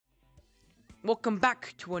Welcome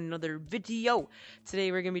back to another video.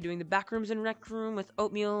 Today we're gonna be doing the backrooms and rec room with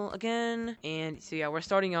oatmeal again. And so yeah, we're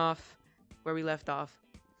starting off where we left off.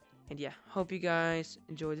 And yeah, hope you guys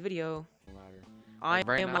enjoy the video. I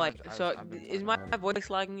am like, so is my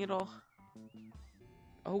voice lagging at all?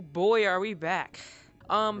 Oh boy, are we back.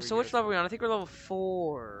 So which level are we on? I think we're level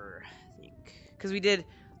 4, I think. Because we did,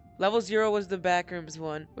 level 0 was the backrooms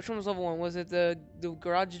one. Which one was level 1? Was it the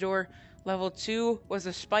garage door? Level 2 was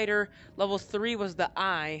the spider. Level 3 was the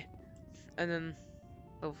eye. And then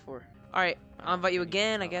level 4. Alright, I'll invite you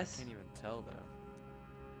again, I guess. I can't even tell though.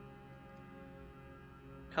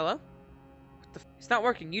 Hello? What the f, it's not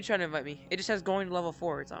working. You try to invite me. It just says going to level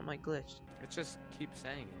 4. It's on my glitch. It just keeps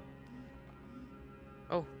saying it.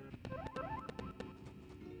 Oh.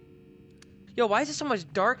 Yo, why is it so much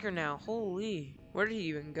darker now? Holy. Where did he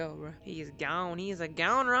even go, bro? He is gone. He is a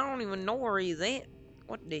goner. I don't even know where he's at.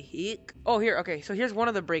 What the heck? Oh, here. Okay, so here's one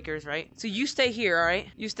of the breakers, right? So you stay here, all right?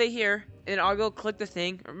 You stay here, and I'll go click the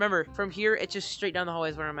thing. Remember, from here, it's just straight down the hallway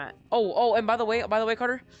is where I'm at. Oh, and by the way,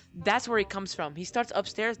 Carter, that's where he comes from. He starts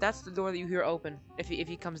upstairs. That's the door that you hear open if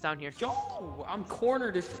he comes down here. Yo, I'm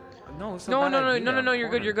cornered. If no, no,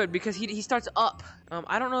 you're good because he starts up.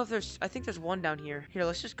 I don't know if there's. I think there's one down here. Here,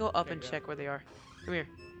 let's just go up and check where they are. Come here.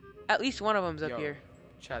 At least one of them's up here.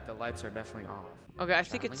 Chat, the lights are definitely off. Okay, I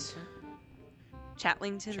think it's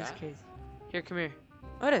Chatlington is crazy. Here, come here.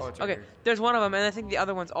 Oh, it is. Okay, there's one of them, and I think the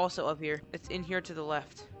other one's also up here. It's in here to the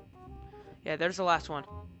left. Yeah, there's the last one.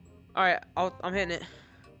 All right, I'm hitting it.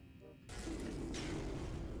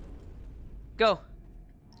 Go.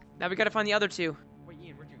 Now we gotta find the other two. Wait,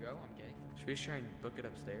 Ian, where'd you go? I'm gay. Should we try and book it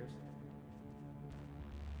upstairs?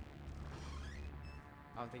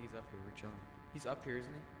 I don't think he's up here. We're chilling. He's up here,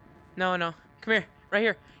 isn't he? No. Come here. Right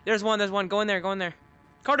here. There's one. Go in there.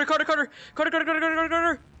 Carter.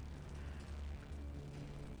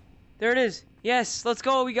 There it is. Yes, let's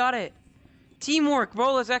go. We got it. Teamwork,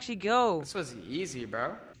 bro. Let's actually go. This was easy,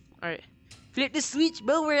 bro. Alright. Flip the switch,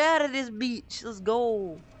 bro. We're out of this beach. Let's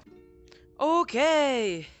go.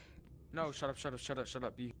 Okay. No, shut up.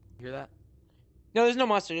 You hear that? No, there's no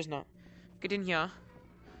monster. There's not. Get in here.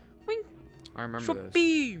 Wing. I remember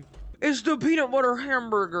this. It's the peanut butter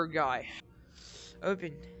hamburger guy.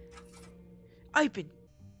 Open.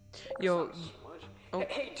 Yo. Oh.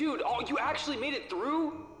 Hey, dude, you actually made it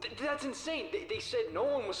through? That's insane. They said no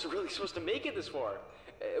one was really supposed to make it this far.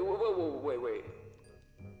 Wait.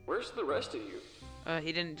 Where's the rest of you?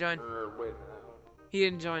 He didn't join. Wait. He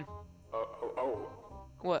didn't join. Oh.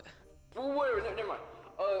 What? Wait, never mind.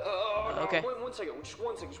 Okay. Wait, one second. Just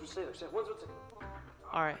one second. Stay there. One second.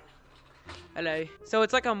 Alright. Hello. So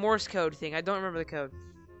it's like a Morse code thing. I don't remember the code.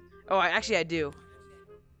 Oh, I do.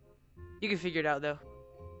 You can figure it out, though.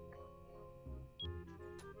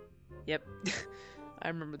 Yep. I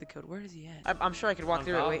remember the code. Where is he at? I'm sure I could walk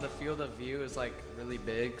through it. Wait. The field of view is like really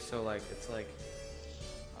big, so like it's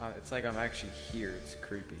like I'm actually here. It's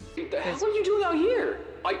creepy. What the hell are you doing out here?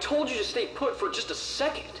 I told you to stay put for just a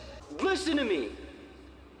second. Listen to me.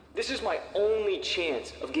 This is my only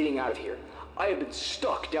chance of getting out of here. I have been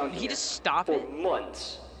stuck down here Did he just stop for it?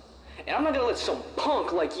 months. And I'm not gonna let some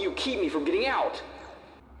punk like you keep me from getting out.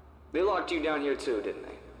 They locked you down here too, didn't they?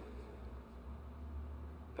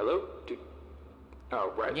 Hello? Dude.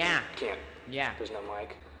 Oh, right. Yeah. Can't. Yeah. There's no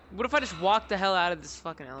mic. What if I just walk the hell out of this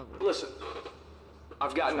fucking elevator? Listen,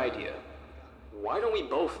 I've got an idea. Why don't we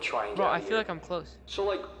both try and get out of I feel here? like I'm close. So,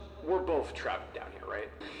 like, we're both trapped down here, right?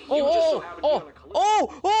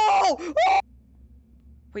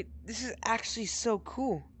 Wait, this is actually so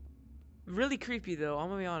cool. Really creepy, though. I'm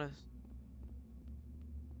gonna be honest.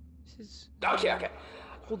 This is... Okay.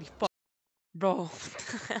 Holy fuck. Bro,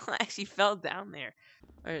 I actually fell down there.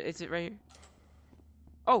 Alright, is it right here?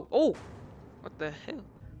 Oh! What the hell?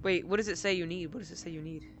 Wait, what does it say you need?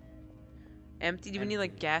 Empty? Do we need,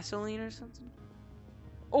 like, gasoline or something?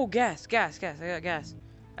 Oh, gas. I got gas.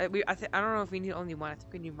 I don't know if we need only one. I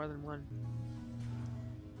think we need more than one.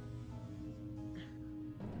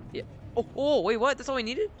 Yeah. Oh, wait, what? That's all we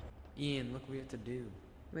needed? Ian, look what we have to do.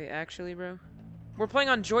 Wait, actually, bro? We're playing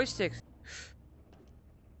on joysticks.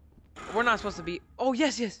 We're not supposed to be... Oh,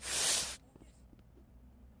 yes.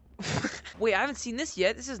 Wait, I haven't seen this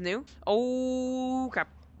yet. This is new. Oh, crap.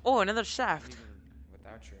 Oh, another shaft.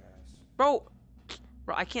 Without your ass. Bro,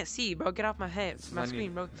 I can't see, bro. Get off my head. My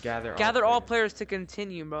screen, bro. Gather all players to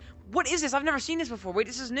continue, bro. What is this? I've never seen this before. Wait,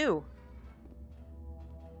 this is new.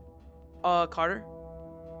 Carter.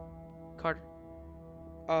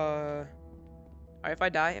 Alright, if I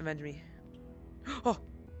die, avenge me. Oh,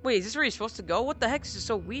 wait, is this where you're supposed to go? What the heck? This is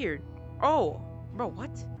so weird. Oh, bro,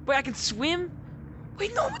 what? Wait, I can swim?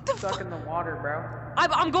 Wait, no, what the fuck? Stuck in the water, bro.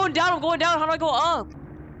 I'm going down. I'm going down. How do I go up?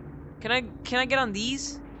 Can I get on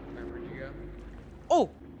these? Where'd you go? Oh,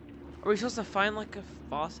 are we supposed to find like a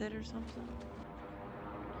faucet or something?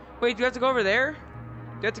 Wait, do you have to go over there? Do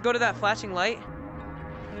you have to go to that flashing light?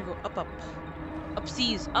 I'm gonna go up.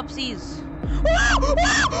 Upsies. Oh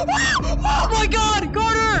my God,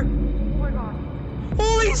 Carter! Oh my god.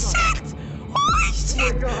 Holy shit! Holy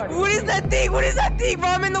shit! What is that thing? What is that thing, bro?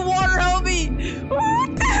 I'm in the water. Help me!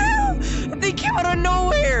 What the hell? That thing came out of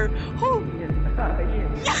nowhere. Oh.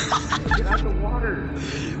 Get out the water.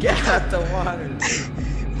 Get out the water. What is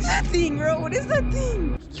that thing, bro? What is that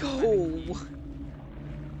thing? Yo.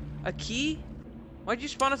 A key? Why'd you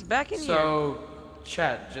spawn us back in here? So,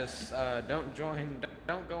 chat, just don't go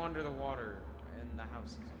under the water in the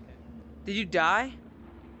houses, okay? Did you die?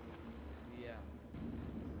 Yeah.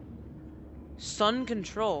 Sun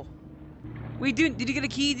control. Wait, dude, did you get a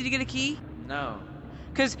key? Did you get a key? No.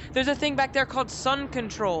 Because there's a thing back there called sun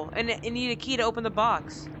control, and you need a key to open the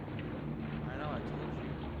box. I know, I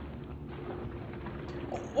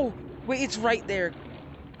told you. Oh, wait, it's right there.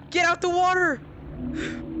 Get out the water!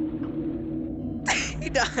 He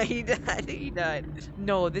died.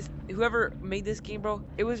 No, whoever made this game, bro,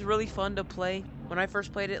 it was really fun to play. When I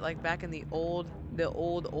first played it, like back in the old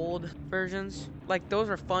versions, like those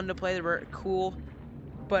were fun to play. They were cool.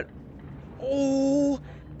 But, oh,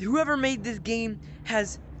 whoever made this game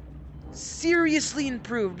has seriously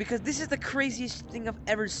improved, because this is the craziest thing I've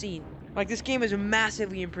ever seen. Like, this game is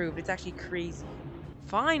massively improved. It's actually crazy.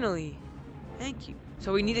 Finally. Thank you.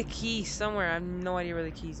 So we need a key somewhere. I have no idea where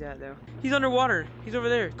the key's at, though. He's underwater. He's over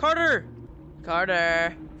there. Carter!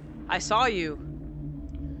 Carter! I saw you.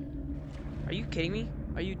 Are you kidding me?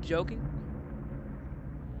 Are you joking?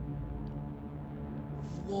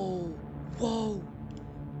 Whoa. Whoa.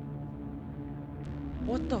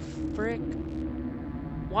 What the frick?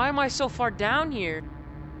 Why am I so far down here?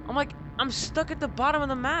 I'm stuck at the bottom of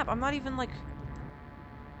the map. I'm not even, like...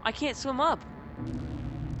 I can't swim up.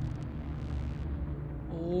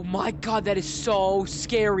 Oh my God, that is so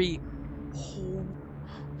scary. Oh,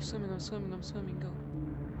 I'm swimming, go.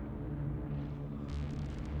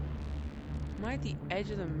 Am I at the edge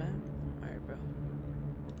of the map? Alright, bro.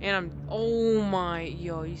 And oh my,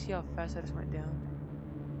 yo, you see how fast I just went down?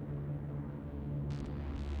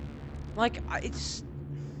 Like, it's...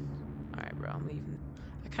 Alright, bro, I'm leaving.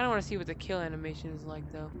 I kind of want to see what the kill animation is like,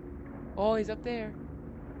 though. Oh, he's up there.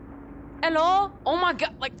 Hello? Oh my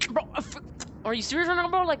God, like, bro, are you serious right now,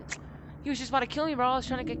 bro? Like, he was just about to kill me, bro. I was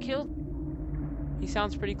trying to get killed. He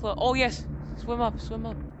sounds pretty close. Oh, yes. Swim up.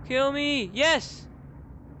 Kill me. Yes.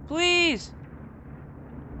 Please.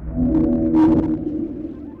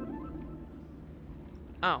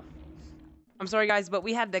 Oh. I'm sorry, guys, but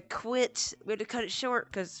we had to quit. We had to cut it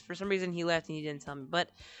short because for some reason he left and he didn't tell me.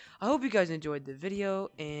 But I hope you guys enjoyed the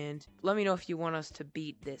video, and let me know if you want us to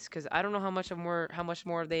beat this, because I don't know how much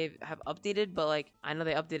more they have updated, but like I know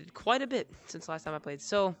they updated quite a bit since last time I played.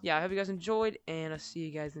 So yeah, I hope you guys enjoyed, and I'll see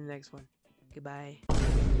you guys in the next one. Goodbye.